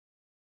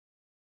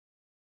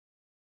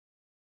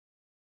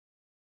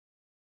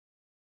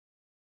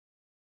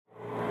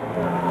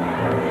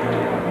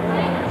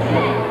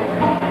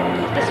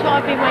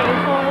waiting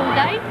for all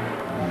day.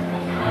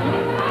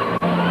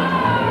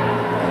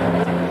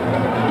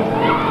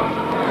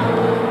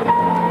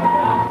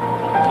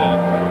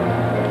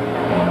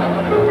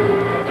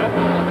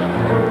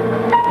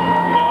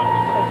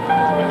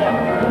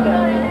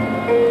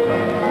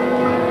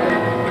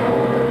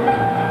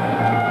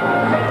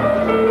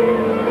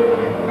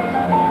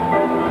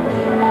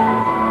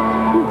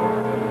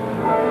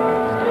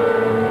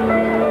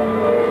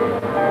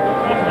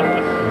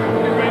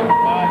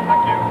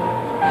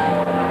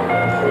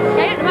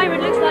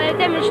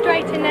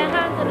 Demonstrating their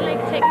hand and leg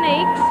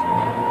techniques.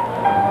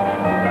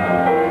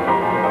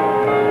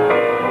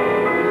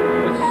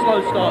 It's a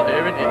slow start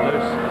here, isn't it,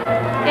 Luce?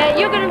 Yeah,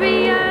 you're going to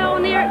be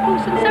on the Erik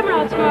Paulson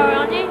seminar tomorrow,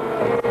 aren't you?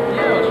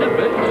 Yeah, I should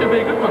be. It should be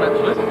a good one,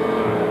 actually.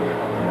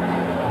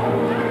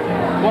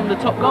 One of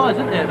the top guys,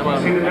 isn't he, at the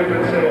moment?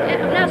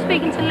 Yeah, I'm now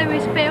speaking to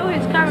Lewis Bill,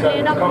 who's currently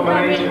an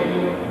up-and-coming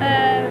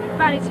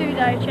Rally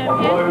 2-day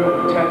champion.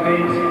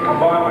 Techniques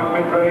combined with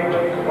mid-range,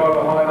 combined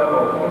with high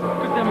level.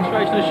 Good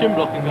demonstration of shin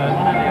blocking going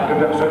on, isn't it? Good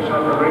demonstration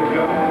of Rick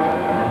Young.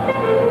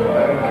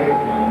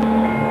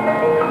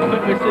 I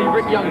think we'll see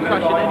Rick Young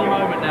crash in any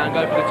moment now and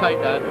go for the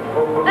takedown.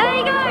 There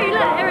you go,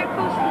 look, Erik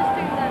Paulson is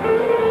doing that.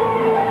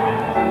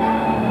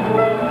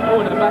 Oh,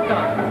 and they're back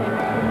up.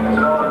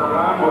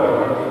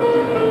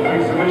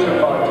 Submission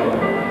fighting.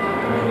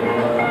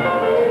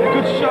 A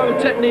good show of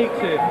techniques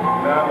here.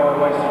 Now by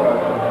waist throw.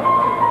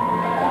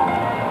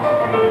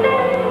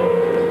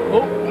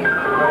 Oh.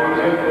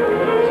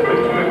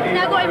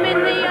 Now got him in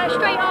the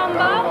straight arm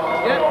bar.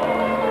 Yeah.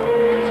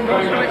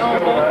 Straight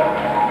arm bar.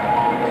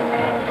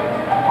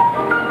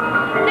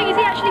 The thing is,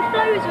 he actually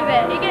flows with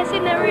it. He gets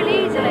in there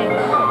really easily.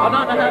 I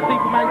don't know how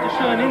people manage to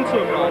turn into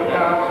him like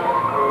that.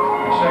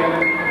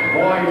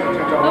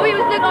 Oh, he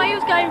looked like he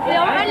was going for the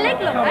leg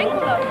lock,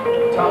 ankle lock.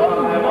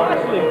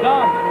 Nicely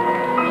done.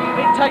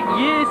 It takes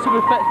years to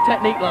perfect a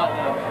technique like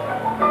that.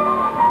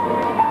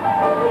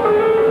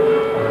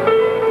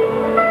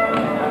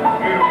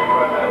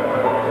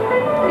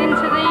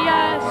 Into the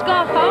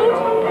scarf hold,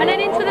 and then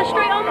into the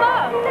straight arm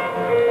bar.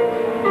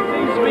 It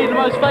seems to be the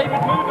most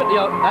favoured move at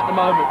the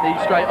moment, the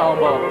straight arm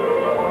bar.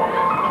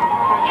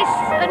 It's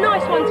a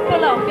nice one to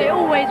pull off. It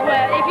always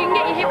works. If you can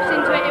get your hips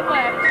into it, it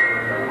works.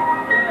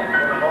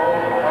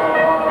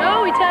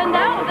 Oh, he turned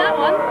out of that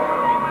one.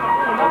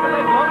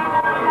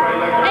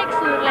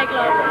 Excellent leg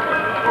lock.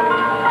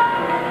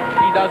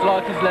 He does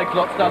like his leg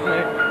locks, doesn't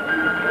he?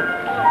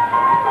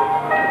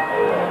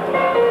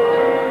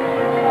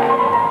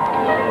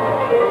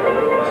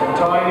 Some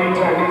tiny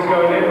techniques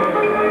going in.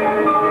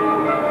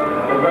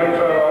 A great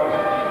throw out.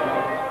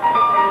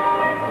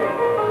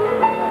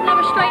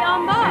 Another straight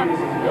arm bar.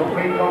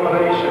 Complete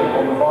combination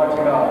on the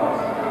fighting arts.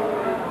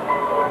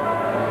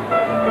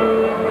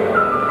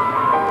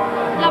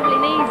 Lovely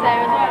knees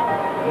there as well.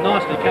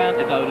 Nicely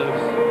counted though,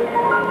 Luce.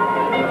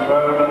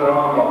 Throw another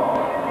arm bar.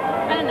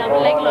 And another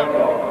leg lock.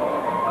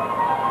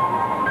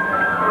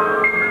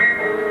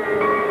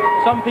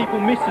 Some people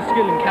miss the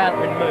skill in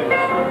countering moves.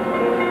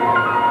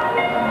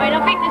 I mean,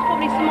 I think there's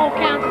probably some more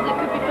counters that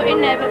could be put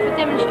in there, but for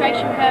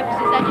demonstration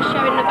purposes, they're just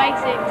showing the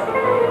basics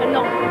and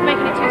not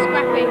making it too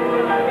scrappy.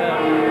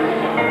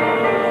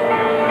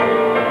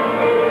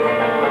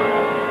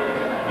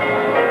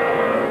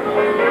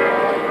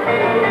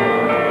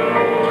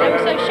 They're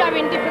also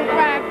showing different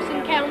grabs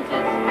and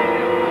counters.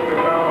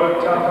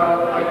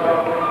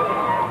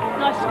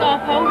 Nice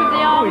scarf hold with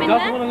the arm in there.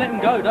 He doesn't want to let him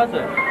go, does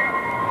it?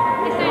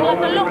 He's doing like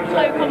a lock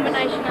flow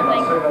combination, I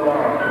think.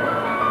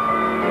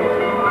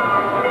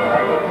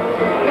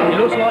 He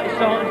looks like he's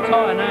starting to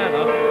tire now,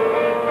 though.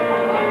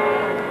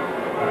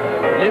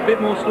 A little bit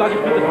more sluggish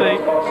with the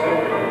feet.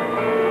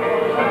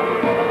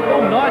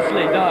 Oh,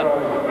 nicely done.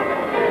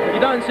 You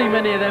don't see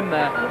many of them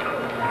there.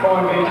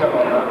 Fine detail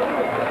on that.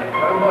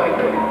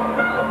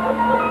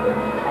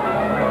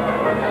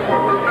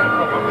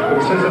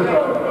 Scissor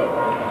throw.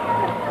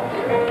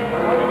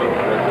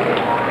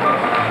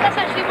 That's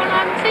actually one I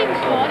haven't seen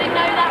before. I didn't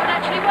know that would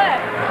actually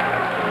work.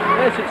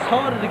 Yes, it's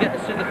harder to get the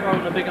scissor throw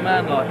on a bigger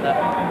man like that.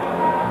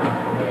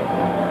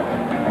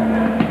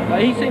 But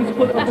he seems to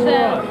put it on That's the a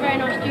right. very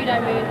nice judo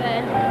move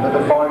there.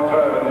 Another fine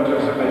throw into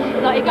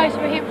submission. Like, he goes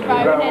for a hip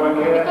throw, and then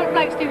if the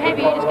bloke's too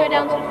heavy, you just go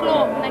down to the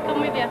floor and they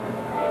come with you.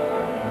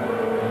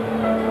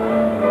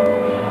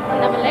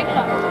 Another leg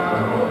lock.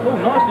 Oh,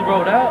 nicely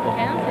rolled out.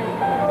 Counted.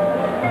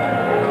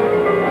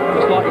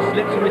 Looks like he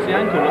slipped and missed the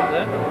ankle up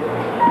there.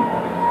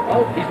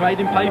 Oh, he's made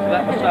him pay for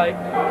that mistake.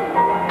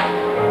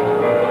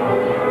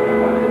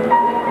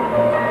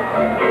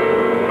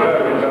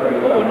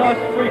 Oh, a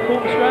nice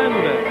 3/4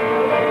 strangle there.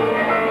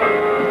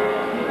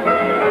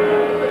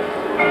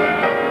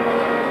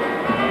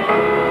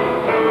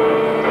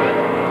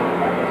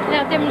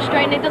 Now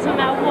demonstrating it doesn't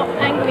matter what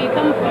angle you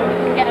come from, you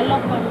can get a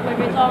lock on,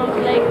 whether it's arms,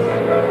 legs.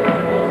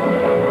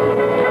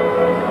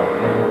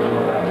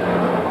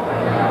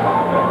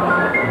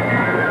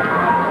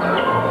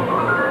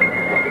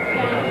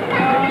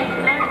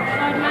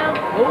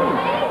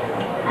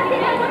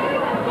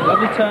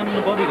 Lovely turn on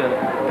the body there.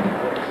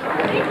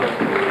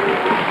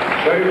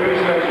 Very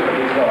appreciation of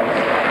these guys.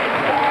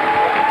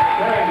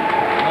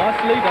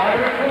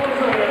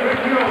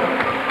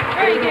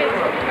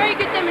 very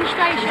good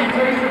demonstration.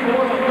 The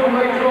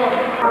other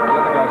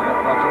guy's got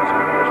gloves on, so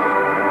we're not supposed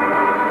to.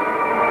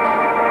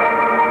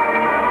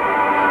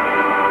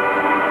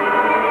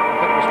 I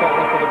think we're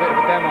starting off with a bit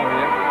of a demo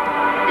here.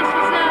 This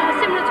is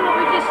similar to what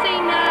we've just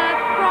seen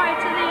prior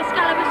to the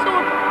Excalibur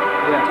Sword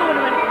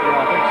tournament.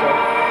 Yeah, I think so.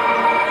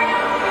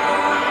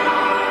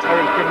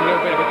 Erik's given a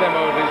little bit of a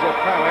demo of his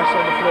prowess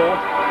on the floor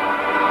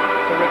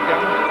to Rick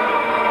Gunn.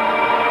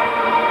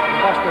 And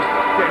Buster's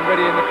getting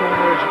ready in the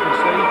corner, as you can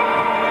see.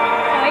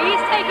 He's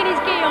taking his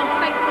gi off,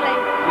 thankfully.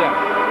 Yeah.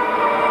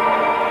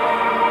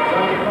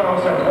 Erik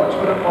Paulson, watch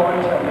for the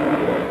point. I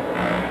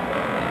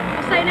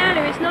was saying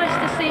earlier, it's nice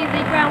to see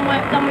the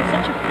groundwork done with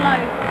such a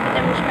flow for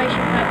demonstration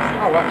purposes.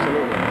 Oh,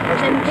 absolutely.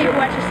 Then people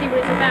actually see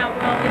what it's about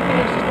rather than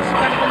think it's just a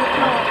scrap on the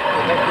floor.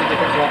 Most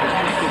people think, right, it's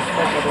just this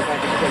top level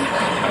back of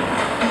streets.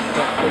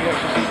 But when you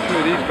actually see two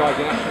of these guys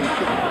and actually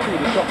two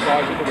of the top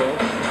guys in the world.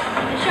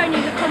 It's showing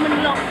you the common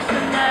locks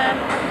and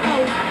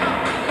hold.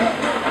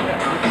 Yeah,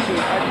 you can see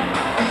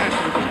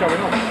actually what's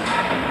going on.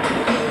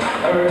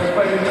 Erik's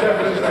played his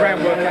deficit.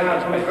 Groundwork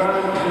and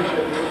ground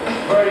position.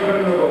 Very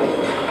vulnerable.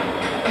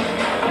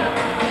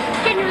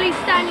 Generally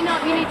standing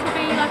up you need to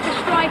be like a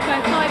striker,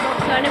 a Thai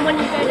boxer, and then when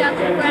you go down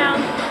to the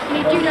ground you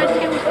need judo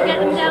skills to get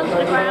them down to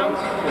the ground,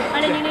 and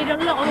then you need a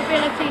lot of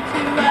ability to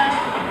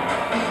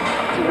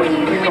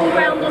win the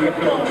round on the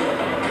floor.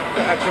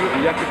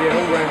 Absolutely, you have to be an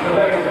all-round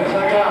player.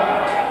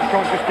 You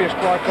can't just be a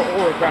striker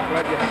or a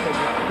grappler, you have to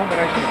have a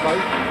combination of both.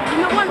 You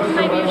might want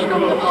maybe a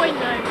stronger point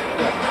though.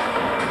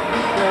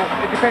 Well,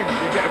 it depends.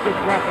 You get a good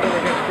grappler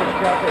against a good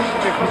striker, it's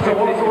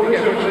 50-50. If you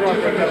get a good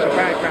striker against a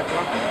bad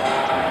grappler,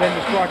 then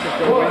the striker's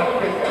going to win,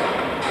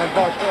 and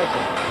vice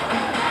versa.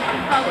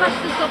 Oh,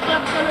 Buster's got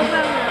gloves on as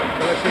well now.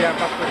 So let's see how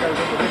Buster goes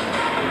into this.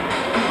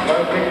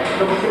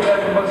 Double kick there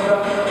from Buster.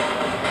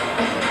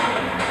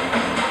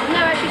 I'm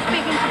now actually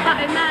speaking to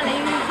Pat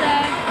O'Malley, who's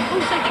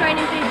also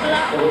training people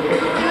up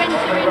to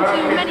enter into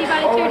many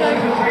Valley Judo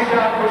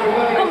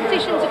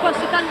competitions across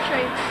the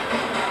country.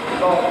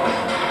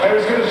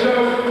 Erik's going to show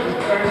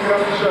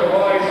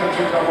why he's going to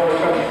do that more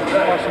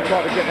today. Buster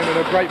tried to get him in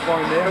a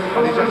grapevine there,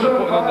 and he's actually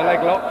putting on the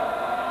leg lock.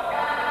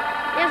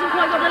 He hasn't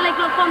quite got the leg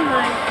lock on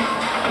though.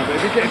 But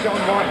if he gets it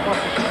on right,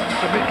 Buster should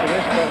submit to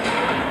this, but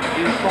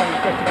he's trying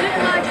his best to get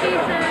Looks like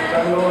he's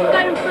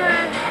going for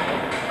a...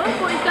 Oh, I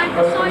thought he's going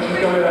for side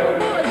 3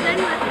 quarters then.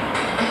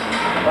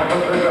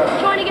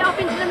 Trying to get up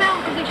into the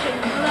mount position,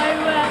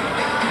 although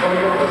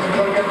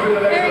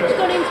Erik's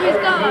gone into his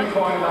guard.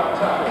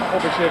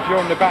 Obviously, if you're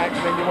on the back,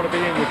 then you want to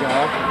be in the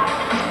guard.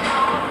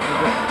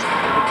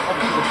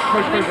 Obviously,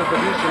 most people are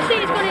producing. See,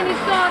 he's gone in his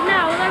guard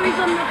now, although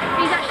he's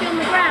actually on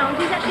the ground.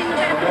 He's actually in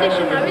a better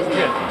position though, isn't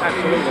he? Yeah,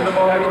 absolutely.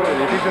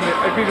 Absolutely.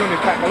 If he's on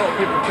his back, a lot of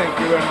people think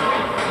you're in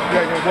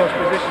a worse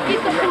position. He's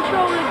got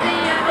control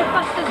of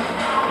Buster's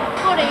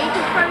body. He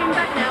can throw him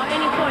back now at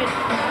any point.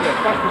 Yeah,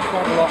 Buster's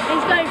quite a lot.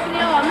 He's going for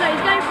the arm. No,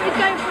 he's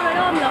going for an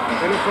arm lock.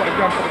 It looks like he's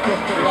going for the cross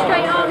body arm.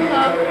 Straight arm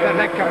lock. That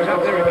leg comes up,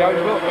 there he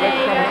goes, look, the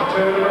leg's coming up. He's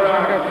going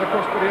to go for the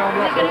cross body arm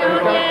lock. Is it going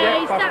to go? Yeah,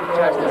 he's stabbed,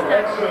 Buster's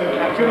stabbed. So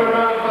a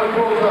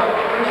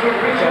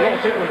lot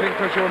of people think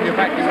because you're on your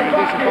back you're at a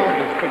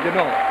disadvantage, but you're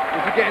not.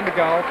 If you get in the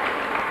guard,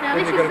 Now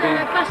then this you're is going to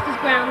be... Buster's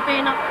ground,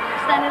 being up,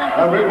 standing up.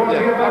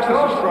 Yeah, Buster's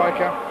a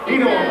striker. He's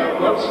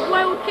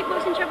world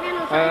kickboxing champion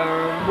or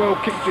something? World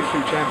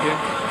Kick-Jitsu champion.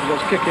 He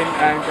does kicking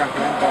and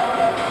grappling, but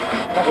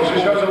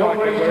Buster's more the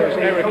striker, whereas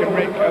Erik and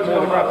Rick are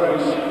more the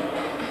grapplers.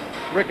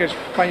 Rick is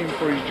famed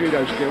for his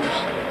judo skills.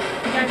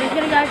 Yeah, he's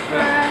going to go for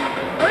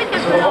oh, he's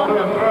going for an arm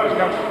lock.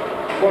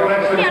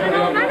 He had an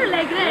arm and a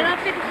leg there, and I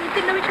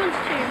didn't know which one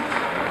to choose.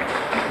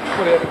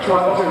 Well, he had a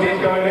choice to do.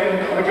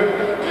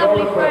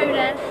 Lovely throw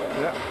there.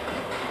 Yeah.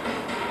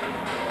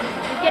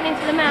 He's getting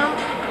into the mount.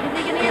 Is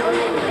he going to get on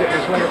He's it?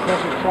 getting his leg across,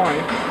 he's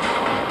trying.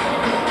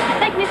 He's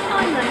taking his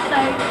time though, so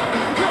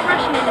he's not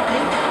rushing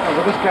anything. Oh,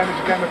 well, this game is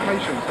a game of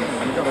patience, isn't it?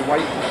 You've got to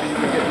wait until you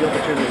can get the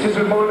opportunity. Just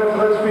a reminder for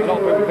those people A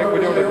lot of people think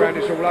we're doing it around,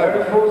 it's all over.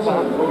 Erik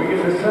Paulson will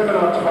begin the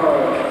seminar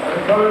tomorrow.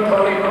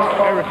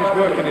 Erik is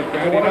working his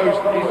ground, he knows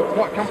he's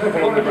quite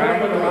comfortable on the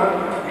ground.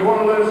 You want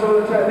to learn some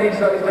of the techniques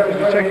that he's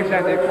You check him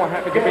down there, quite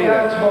happy to be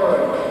there.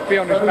 Be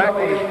on his back,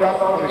 on his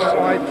front, on his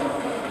side,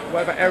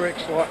 whatever.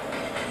 Erik's like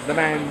the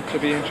man to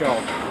be in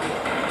charge.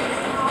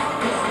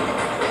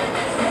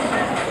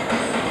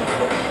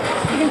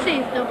 You can see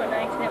he's still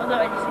dominating it,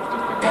 although it's just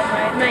a demo.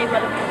 It may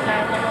well have been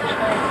found, I'm not sure.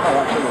 Oh,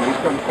 absolutely,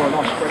 he's gone for a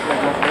nice straight leg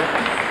lock there.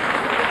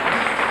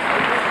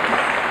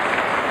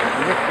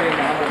 And Rick being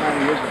the humble man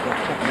he is, he's got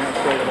something out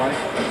straight away.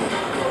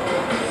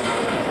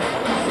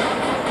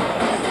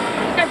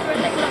 Go for a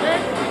leg lock there.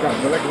 He's got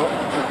the leg lock,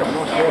 he's got a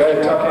nice kick on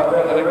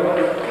the leg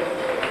lock.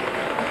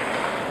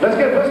 Let's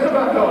get Buster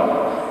back on.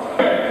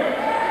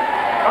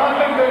 I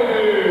think they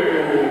do.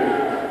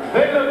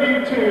 They love you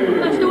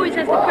too. Buster always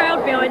has the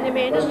crowd behind him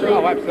here, doesn't he?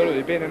 Oh,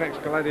 absolutely. Being an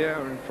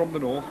ex-gladiator and from the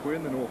north, we're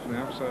in the north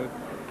now, so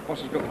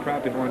Buster's got the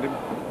crowd behind him.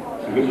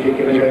 Good kick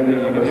in You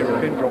the can hear a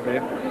pin drop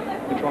here.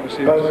 They're trying to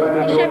see what's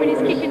He's showing his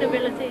kicking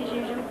ability as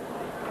usual.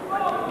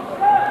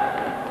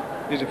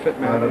 He's a fit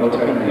man. He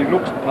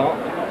looks the part.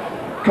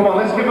 Come on,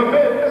 let's give him a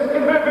bit. Let's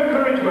give him a bit.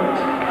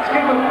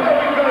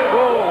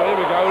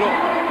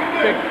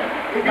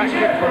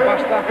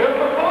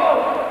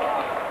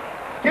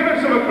 Give him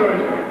some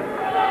encouragement.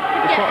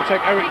 He's trying to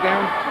take Erik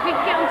down. If he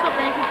can get on top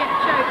there, he can get the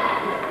choke.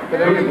 But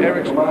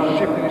Erik's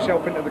shifting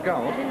himself into the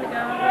guard. In the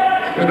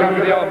guard. He's going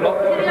for the arm lock.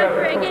 Did he go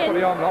for it again? For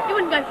the arm lock. He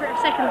wouldn't go for it a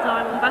second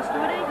time on Buster,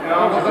 would he?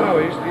 I don't know,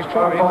 he's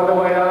trying. Find a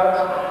way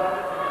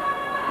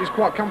out. He's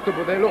quite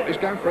comfortable there. Look, he's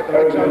going for it. The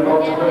legs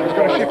over. He's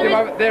going to shift him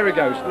over. There he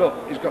goes. Look,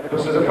 he's got the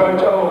This is a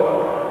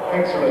photo.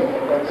 Excellent,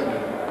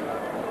 excellent.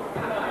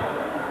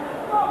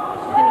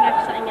 He's going to go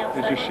for something else.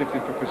 He's though. just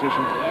shifting for position.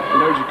 He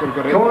knows he's got to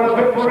go in. Come on, a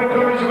bit more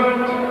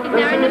encouragement.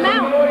 He's now in the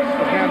mount.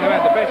 He's now in the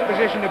mount. The best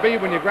position to be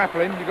when you're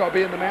grappling, you've got to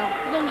be in the mount.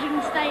 As long as you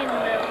can stay in the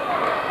mount.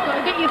 Got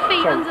to get your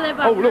feet under their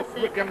bum. Oh, look, that's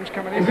it. Rick Gunn's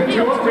coming in. Is it Rick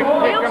two on two?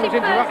 Gunn's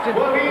interrupting.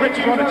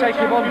 Rick's trying to take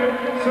him on.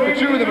 The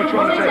two of them are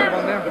trying to Is take him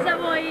on now. that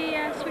why he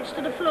switched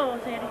to the floor?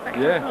 So he had his back to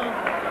Yeah. the floor.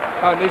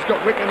 Oh, and he's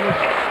got Rick in the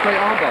straight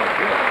arm bar.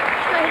 Yeah.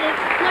 Straight in.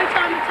 No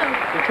time at all.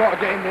 He'll try to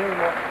get in there and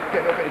like,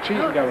 get a little bit of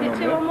cheating Oh, going is on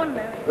it 2 there. on 1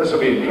 now? This will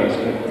be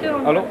interesting. 2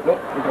 on 1. Oh, look,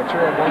 we've got 2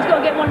 on 1. He's got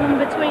to get one in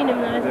between him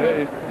though, hasn't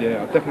he?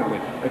 Yeah,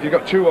 definitely. If you've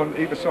got 2 on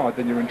either side,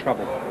 then you're in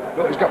trouble.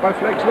 Look, he's got both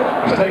legs, look.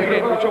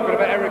 Again, we're talking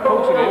about Erik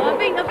Paulson here. Oh, I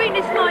think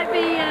this might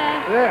be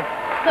Yeah,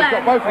 he's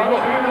got both of them. Look,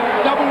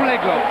 double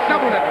leg lock,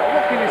 double leg lock.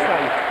 What can you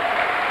say?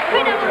 I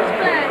think that one's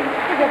planned.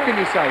 What can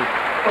you say?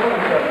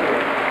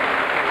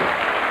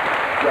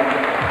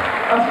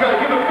 That's good.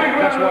 Give a big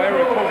That's round why of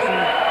Erik applause. Paulson,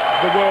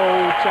 the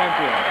world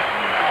champion.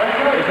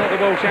 He's not the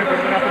world champion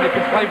enough, and he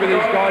can play with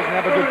these guys and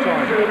have a good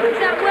time. Is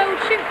that world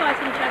shoot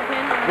fighting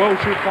champion? World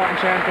shoot fighting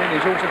champion.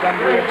 He's also done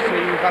UFC,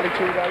 Valley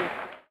Tudo.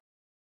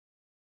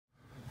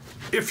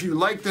 If you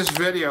like this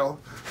video,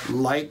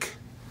 like,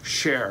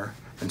 share,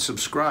 and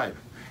subscribe.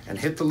 And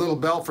hit the little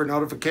bell for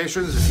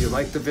notifications if you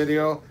like the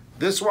video,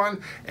 this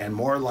one, and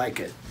more like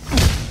it.